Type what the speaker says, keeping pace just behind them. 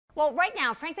Well, right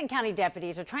now, Franklin County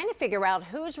deputies are trying to figure out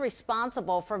who's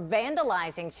responsible for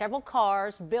vandalizing several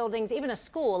cars, buildings, even a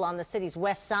school on the city's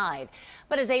west side.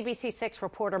 But as ABC6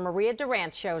 reporter Maria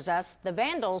Durant shows us, the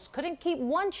vandals couldn't keep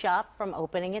one shop from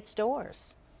opening its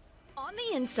doors. On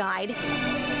the inside,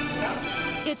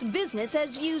 it's business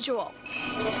as usual.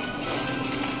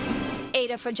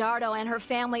 Ada Fajardo and her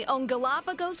family own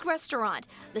Galapagos Restaurant.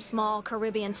 The small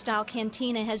Caribbean-style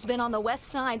cantina has been on the west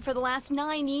side for the last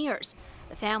 9 years.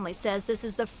 The family says this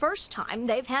is the first time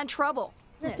they've had trouble.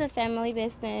 It's a family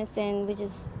business, and we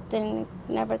just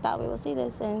never thought we would see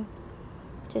this, and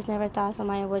just never thought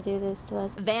somebody would do this to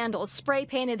us. Vandals spray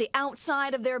painted the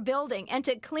outside of their building, and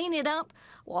to clean it up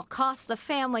will cost the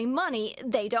family money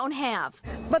they don't have.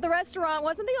 But the restaurant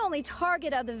wasn't the only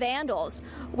target of the vandals.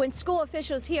 When school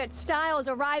officials here at Stiles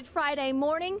arrived Friday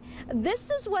morning,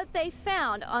 this is what they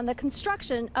found on the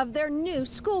construction of their new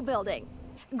school building.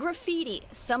 Graffiti.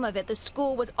 Some of it the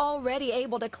school was already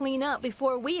able to clean up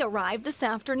before we arrived this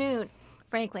afternoon.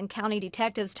 Franklin County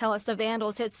detectives tell us the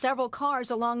vandals hit several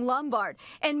cars along Lombard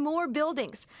and more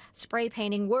buildings, spray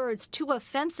painting words too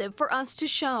offensive for us to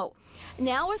show.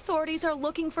 Now authorities are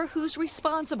looking for who's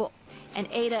responsible, and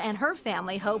Ada and her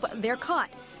family hope they're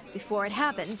caught before it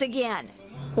happens again.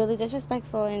 Really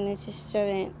disrespectful, and it just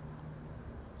shouldn't.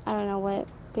 I don't know what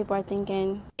people are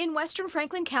thinking. In Western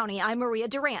Franklin County, I'm Maria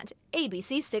Durant,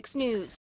 ABC6 News.